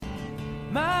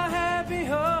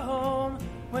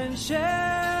When shall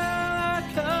I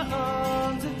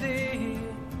come to thee?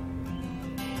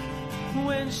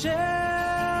 When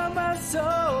shall my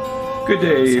soul... Good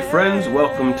day, friends.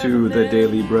 Welcome to the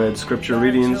Daily Bread scripture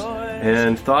readings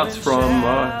and thoughts from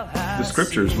the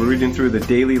scriptures. We're reading through the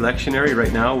Daily Lectionary.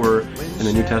 Right now we're in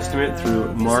the New Testament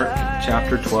through Mark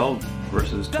chapter 12,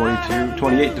 verses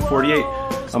 28 to 48.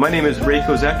 My name is Ray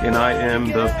Kozek, and I am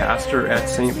the pastor at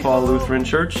St. Paul Lutheran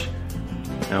Church.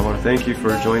 And I want to thank you for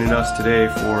joining us today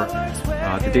for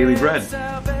the Daily Bread.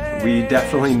 We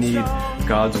definitely need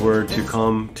God's Word to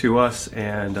come to us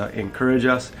and encourage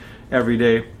us every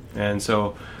day. And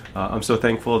so I'm so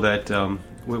thankful that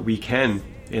we can,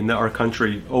 in our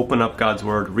country, open up God's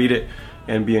Word, read it,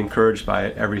 and be encouraged by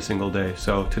it every single day.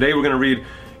 So today we're going to read,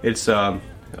 it's, I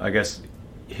guess,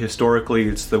 historically,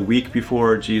 it's the week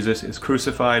before Jesus is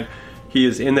crucified. He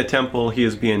is in the temple. He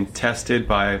is being tested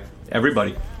by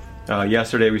everybody.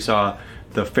 Yesterday we saw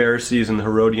the Pharisees and the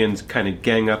Herodians kind of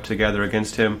gang up together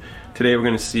against him. Today we're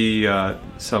going to see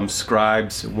some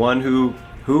scribes, one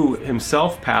who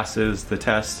himself passes the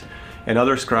test, and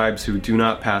other scribes who do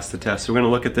not pass the test. So we're going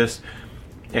to look at this,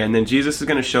 and then Jesus is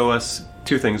going to show us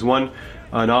two things. One,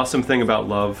 an awesome thing about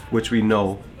love, which we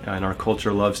know and our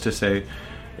culture loves to say,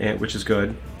 which is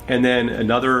good. And then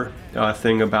another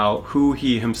thing about who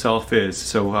he himself is.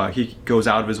 So he goes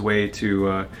out of his way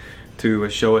to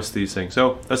show us these things.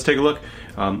 So let's take a look.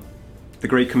 The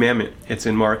Great Commandment, it's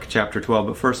in Mark chapter 12.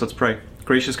 But first, let's pray.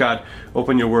 Gracious God,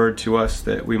 open your word to us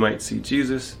that we might see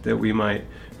Jesus, that we might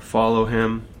follow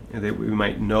him, and that we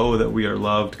might know that we are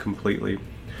loved completely.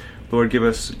 Lord, give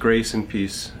us grace and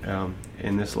peace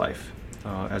in this life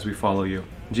as we follow you.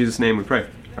 In Jesus' name we pray.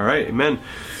 All right, amen.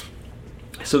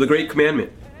 So the Great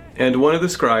Commandment. And one of the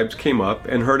scribes came up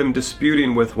and heard him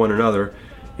disputing with one another,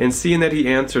 and seeing that he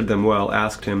answered them well,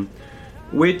 asked him,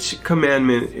 "Which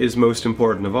commandment is most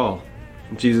important of all?"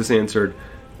 Jesus answered,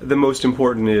 "The most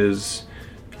important is,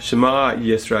 Shema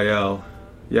Yisrael,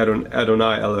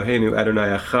 Adonai Eloheinu,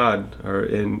 Adonai Echad," or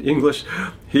in English,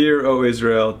 "Hear, O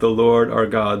Israel, the Lord our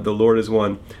God, the Lord is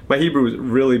one." My Hebrew is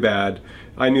really bad.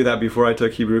 I knew that before I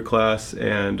took Hebrew class,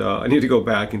 and I need to go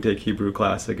back and take Hebrew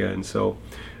class again. So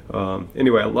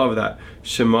anyway, I love that.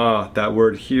 Shema, that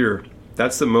word hear,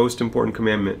 that's the most important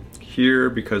commandment. Hear,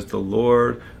 because the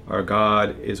Lord our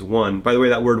God is one. By the way,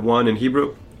 that word one in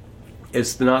Hebrew,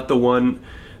 it's not the one,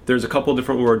 there's a couple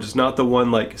different words. It's not the one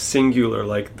like singular,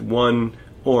 like one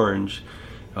orange.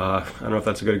 I don't know if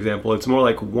that's a good example. It's more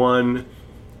like one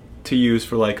to use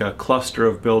for like a cluster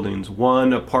of buildings,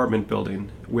 one apartment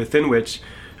building within which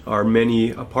are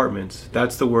many apartments.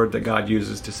 That's the word that God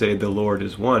uses to say the Lord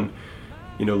is one,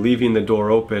 leaving the door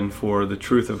open for the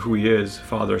truth of who he is,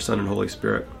 Father, Son, and Holy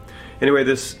Spirit. Anyway,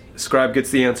 this scribe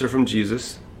gets the answer from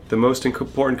Jesus. The most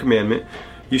important commandment: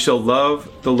 you shall love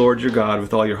the Lord your God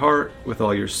with all your heart, with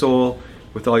all your soul,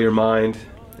 with all your mind,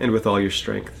 and with all your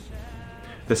strength.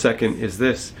 The second is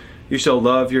this: you shall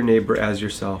love your neighbor as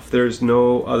yourself. There is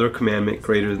no other commandment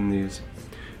greater than these.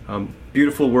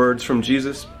 Beautiful words from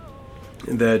Jesus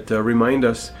that remind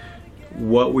us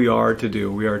what we are to do.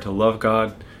 We are to love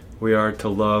God. We are to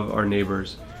love our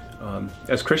neighbors.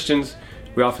 As Christians,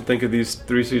 we often think of these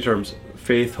three terms: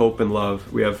 faith, hope, and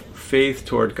love. We have faith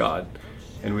toward God,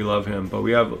 and we love him. But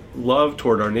we have love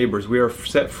toward our neighbors. We are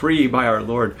set free by our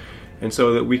Lord, and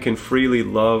so that we can freely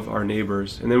love our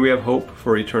neighbors. And then we have hope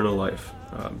for eternal life.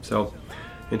 So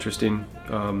interesting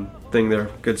thing there.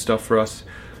 Good stuff for us.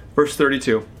 Verse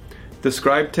 32. The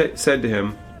scribe said to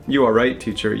him, "You are right,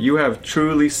 teacher. You have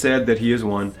truly said that he is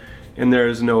one, and there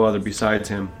is no other besides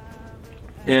him.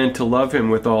 And to love him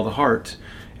with all the heart,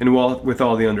 and with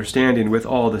all the understanding, with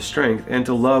all the strength, and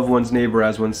to love one's neighbor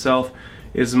as oneself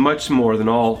is much more than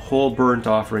all whole burnt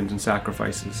offerings and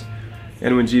sacrifices."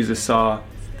 And when Jesus saw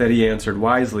that he answered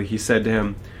wisely, he said to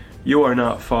him, "You are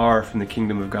not far from the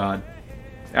kingdom of God."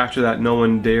 After that, no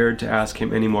one dared to ask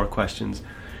him any more questions.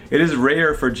 It is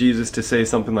rare for Jesus to say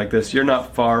something like this: "You're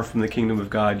not far from the kingdom of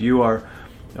God. You are,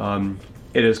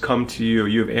 it has come to you.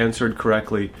 You have answered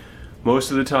correctly."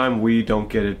 Most of the time we don't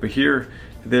get it. But here,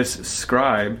 this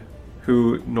scribe,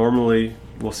 who normally,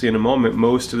 we'll see in a moment,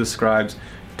 most of the scribes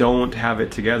don't have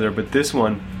it together, but this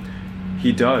one,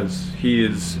 he does. He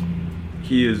is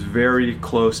very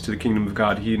close to the kingdom of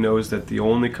God. He knows that the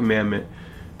only commandment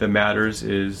that matters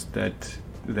is that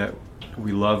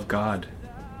we love God,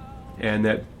 and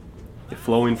that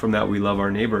flowing from that we love our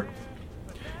neighbor.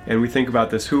 And we think about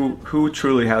this: who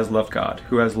truly has loved God,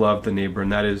 who has loved the neighbor,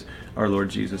 and that is our Lord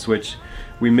Jesus, which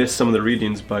we missed some of the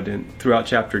readings, but throughout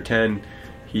chapter 10,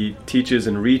 he teaches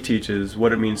and reteaches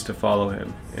what it means to follow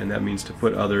him, and that means to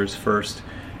put others first,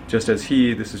 just as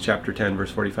he, this is chapter 10, verse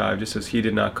 45, just as he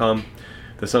did not come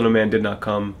The Son of Man did not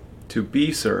come to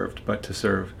be served, but to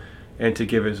serve, and to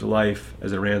give his life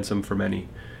as a ransom for many.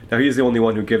 Now, he's the only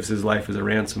one who gives his life as a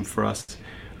ransom for us.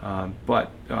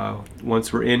 But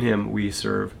once we're in him, we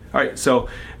serve. All right, so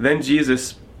then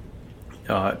Jesus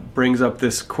brings up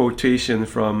this quotation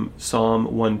from Psalm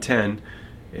 110,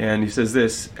 and he says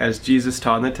this: as Jesus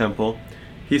taught in the temple,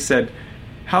 he said,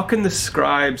 "How can the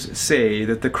scribes say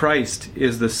that the Christ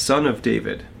is the son of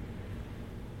David?"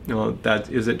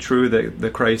 Is it true that the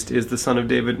Christ is the son of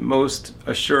David? Most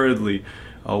assuredly,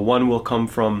 one will come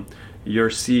from your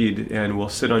seed and will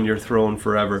sit on your throne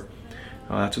forever.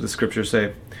 That's what the scriptures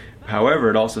say. However,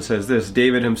 it also says this: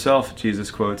 David himself,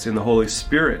 Jesus quotes, in the Holy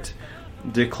Spirit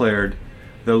declared,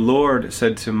 "The Lord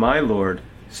said to my Lord,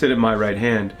 sit at my right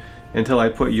hand until I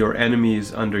put your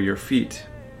enemies under your feet."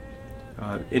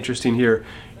 Interesting here,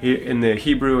 in the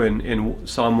Hebrew, in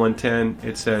Psalm 110,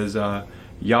 it says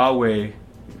Yahweh,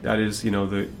 that is,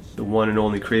 the one and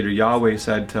only creator, Yahweh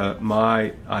said to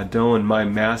my Adon, my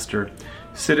master,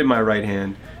 sit at my right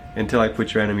hand until I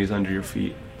put your enemies under your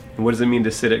feet. And what does it mean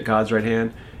to sit at God's right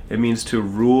hand? It means to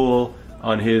rule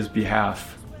on his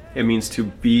behalf. It means to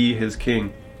be his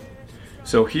king.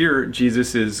 So here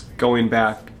Jesus is going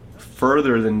back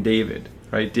further than David,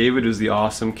 right? David was the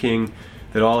awesome king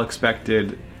that all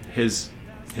expected his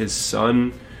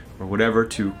son or whatever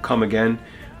to come again,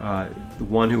 the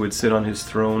one who would sit on his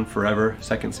throne forever.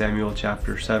 2 Samuel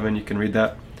chapter 7, you can read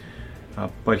that.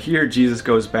 But here Jesus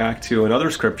goes back to another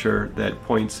scripture that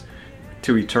points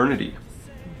to eternity,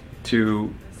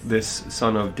 to this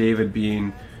son of David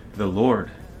being the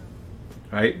Lord,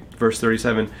 right? Verse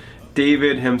 37,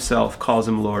 David himself calls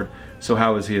him Lord, so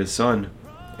how is he his son?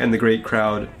 And the great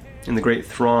crowd and the great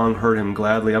throng heard him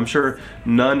gladly. I'm sure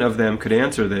none of them could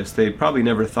answer this. They probably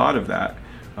never thought of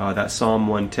that Psalm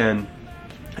 110.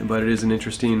 But it is an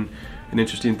interesting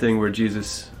thing where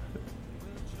Jesus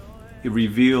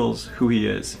reveals who he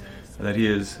is, that he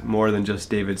is more than just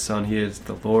David's son. He is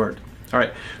the Lord. All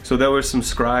right, so there were some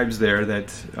scribes there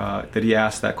that he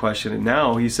asked that question, and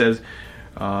now he says,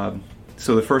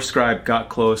 so the first scribe got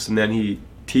close, and then he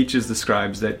teaches the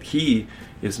scribes that he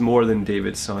is more than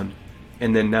David's son.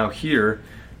 And then now here,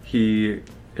 he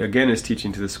again is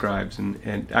teaching to the scribes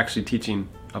and actually teaching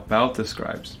about the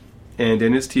scribes. And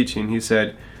in his teaching, he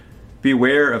said,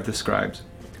 beware of the scribes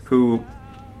who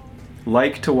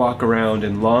like to walk around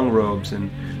in long robes and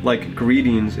like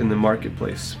greetings in the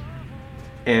marketplace,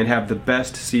 and have the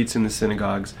best seats in the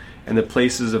synagogues and the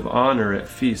places of honor at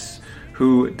feasts,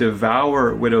 who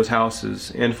devour widows'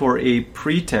 houses, and for a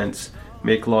pretense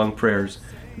make long prayers.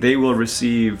 They will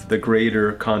receive the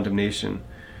greater condemnation.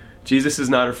 Jesus is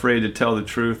not afraid to tell the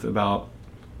truth about,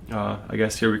 I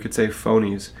guess here we could say,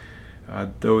 phonies.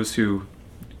 Those who,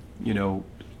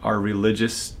 are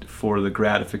religious for the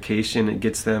gratification it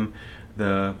gets them,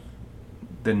 the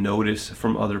notice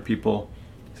from other people.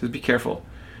 He says, be careful.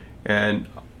 And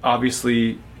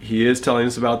obviously, he is telling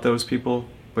us about those people,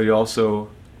 but he also,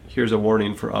 here's a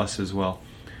warning for us as well.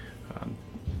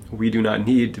 We do not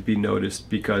need to be noticed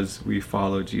because we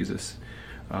follow Jesus.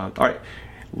 All right.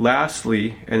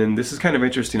 Lastly, and then this is kind of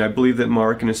interesting, I believe that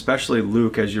Mark, and especially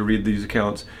Luke, as you read these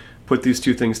accounts, put these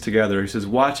two things together. He says,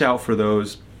 watch out for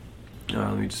those,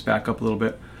 let me just back up a little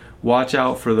bit. Watch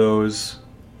out for those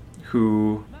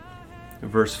who,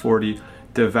 verse 40,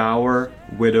 devour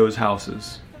widows'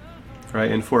 houses, right?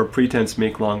 And for a pretense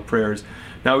make long prayers.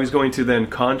 Now he's going to then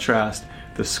contrast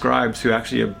the scribes who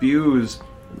actually abuse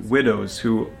widows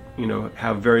who,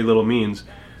 have very little means.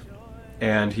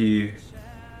 And he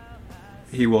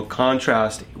will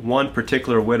contrast one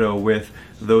particular widow with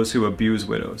those who abuse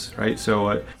widows, right?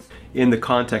 So in the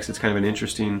context, it's kind of an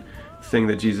interesting thing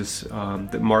that Jesus,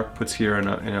 that Mark puts here,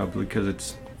 and because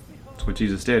it's what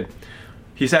Jesus did.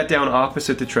 He sat down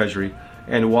opposite the treasury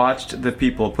and watched the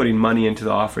people putting money into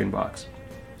the offering box.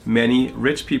 Many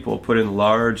rich people put in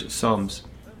large sums.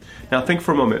 Now think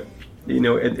for a moment,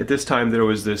 at this time there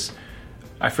was this,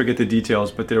 I forget the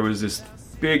details, but there was this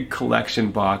big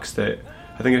collection box that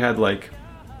I think it had like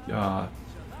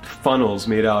funnels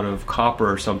made out of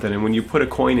copper or something, and when you put a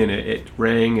coin in it, it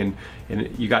rang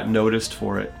and you got noticed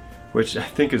for it, which I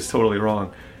think is totally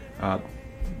wrong,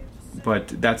 but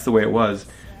that's the way it was.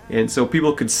 And so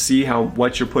people could see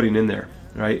what you're putting in there,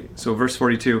 right? So verse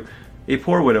 42, a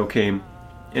poor widow came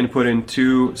and put in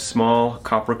 2 small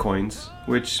copper coins,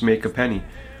 which make a penny.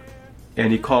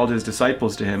 And he called his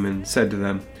disciples to him and said to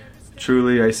them,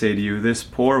 truly I say to you, this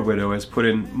poor widow has put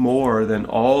in more than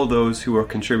all those who are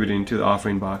contributing to the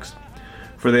offering box.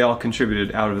 For they all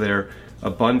contributed out of their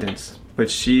abundance. But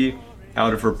she,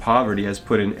 out of her poverty, has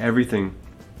put in everything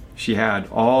she had,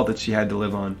 all that she had to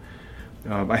live on.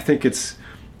 I think it's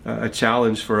a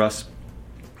challenge for us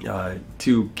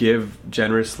to give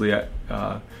generously.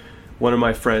 One of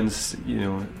my friends,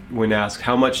 when asked,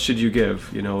 how much should you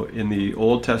give? In the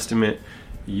Old Testament,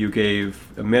 you gave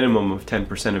a minimum of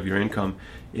 10% of your income.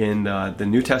 In the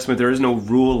New Testament, there is no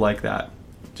rule like that.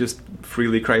 Just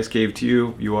freely Christ gave to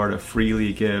you, you are to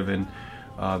freely give. And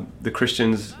the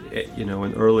Christians, in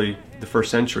the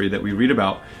first century that we read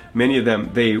about, many of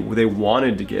them, they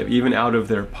wanted to give. Even out of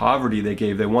their poverty they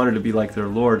gave. They wanted to be like their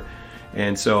Lord.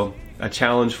 And so a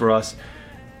challenge for us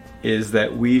is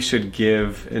that we should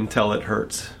give until it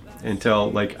hurts.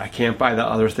 Until, I can't buy the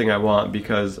other thing I want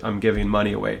because I'm giving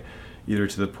money away, either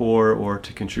to the poor or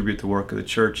to contribute to the work of the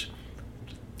church.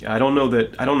 I don't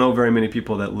know very many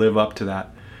people that live up to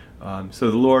that. So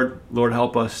the Lord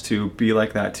help us to be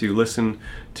like that, to listen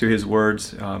to His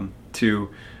words.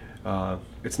 It's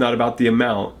not about the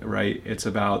amount, right? It's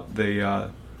about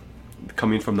the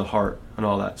coming from the heart and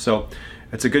all that. So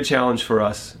it's a good challenge for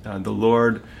us. The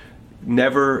Lord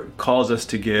never calls us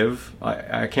to give.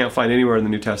 I can't find anywhere in the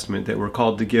New Testament that we're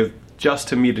called to give just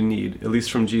to meet a need, at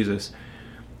least from Jesus.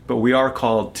 But we are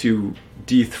called to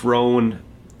dethrone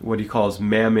what He calls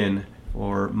mammon,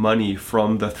 or money,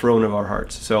 from the throne of our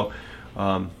hearts. So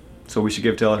we should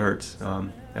give till it hurts.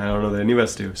 And I don't know that any of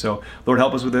us do. So Lord,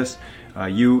 help us with this.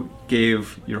 You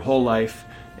gave your whole life,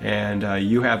 and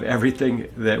you have everything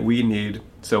that we need.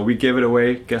 So we give it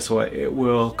away. Guess what? It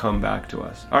will come back to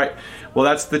us. All right. Well,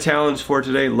 that's the challenge for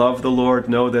today. Love the Lord.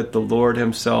 Know that the Lord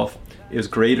Himself is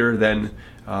greater than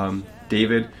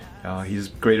David. He's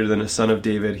greater than a son of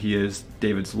David. He is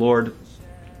David's Lord.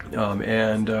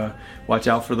 And watch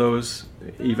out for those,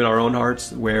 even our own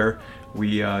hearts, where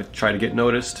we try to get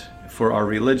noticed for our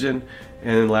religion.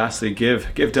 And then lastly, give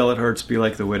till it hurts. Be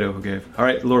like the widow who gave. All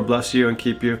right, the Lord bless you and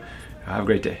keep you. Have a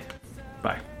great day.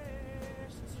 Bye.